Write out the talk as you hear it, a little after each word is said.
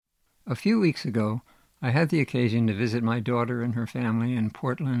A few weeks ago, I had the occasion to visit my daughter and her family in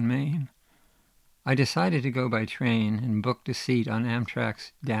Portland, Maine. I decided to go by train and booked a seat on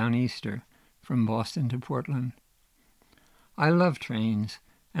Amtrak's Downeaster from Boston to Portland. I love trains,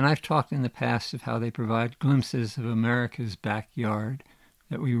 and I've talked in the past of how they provide glimpses of America's backyard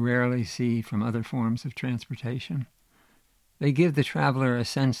that we rarely see from other forms of transportation. They give the traveler a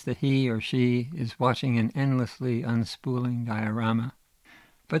sense that he or she is watching an endlessly unspooling diorama.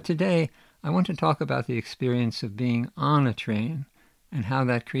 But today, I want to talk about the experience of being on a train and how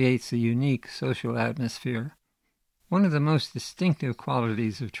that creates a unique social atmosphere. One of the most distinctive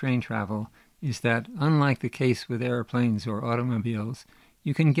qualities of train travel is that, unlike the case with airplanes or automobiles,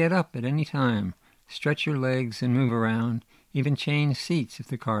 you can get up at any time, stretch your legs and move around, even change seats if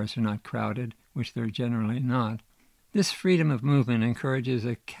the cars are not crowded, which they're generally not. This freedom of movement encourages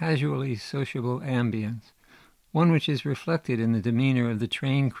a casually sociable ambience, one which is reflected in the demeanor of the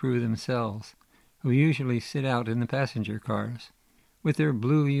train crew themselves, who usually sit out in the passenger cars. With their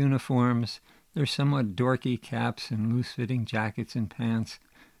blue uniforms, their somewhat dorky caps and loose-fitting jackets and pants,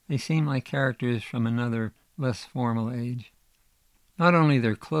 they seem like characters from another, less formal age. Not only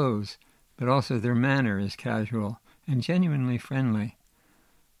their clothes, but also their manner is casual and genuinely friendly.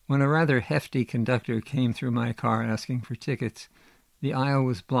 When a rather hefty conductor came through my car asking for tickets, the aisle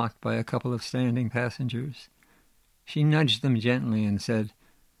was blocked by a couple of standing passengers. She nudged them gently and said,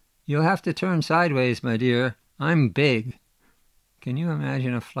 "You'll have to turn sideways, my dear. I'm big." Can you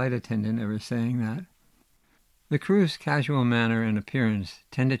imagine a flight attendant ever saying that? The crew's casual manner and appearance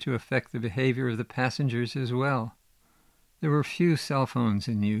tended to affect the behavior of the passengers as well. There were few cell phones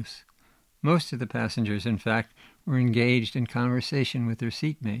in use. Most of the passengers, in fact, were engaged in conversation with their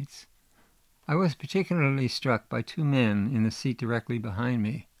seatmates. I was particularly struck by two men in the seat directly behind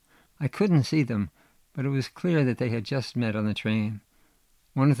me. I couldn't see them, but it was clear that they had just met on the train.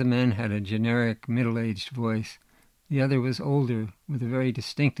 One of the men had a generic, middle-aged voice. The other was older, with a very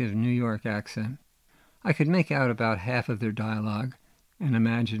distinctive New York accent. I could make out about half of their dialogue, and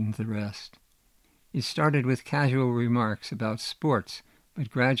imagined the rest. It started with casual remarks about sports,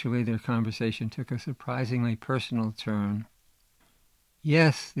 but gradually their conversation took a surprisingly personal turn.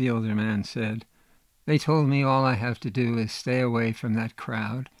 "Yes," the older man said, "they told me all I have to do is stay away from that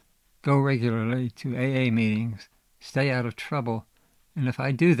crowd, go regularly to AA meetings, stay out of trouble, and if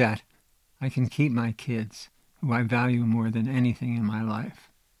I do that, I can keep my kids, who I value more than anything in my life."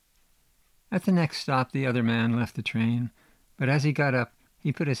 At the next stop, the other man left the train, but as he got up,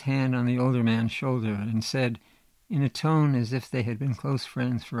 he put his hand on the older man's shoulder and said, in a tone as if they had been close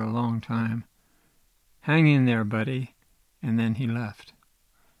friends for a long time, "Hang in there, buddy," and then he left.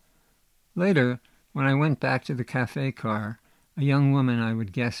 Later, when I went back to the cafe car, a young woman I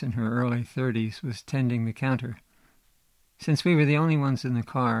would guess in her early 30s was tending the counter. Since we were the only ones in the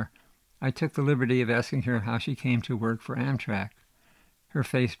car, I took the liberty of asking her how she came to work for Amtrak. Her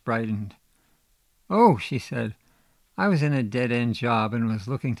face brightened. "Oh," she said, "I was in a dead-end job and was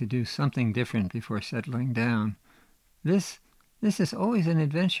looking to do something different before settling down. This is always an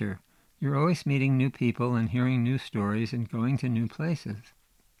adventure. You're always meeting new people and hearing new stories and going to new places."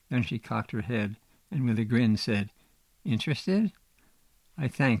 Then she cocked her head and with a grin said, "Interested?" I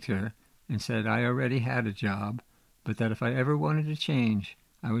thanked her and said I already had a job, but that if I ever wanted to change,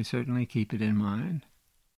 I would certainly keep it in mind.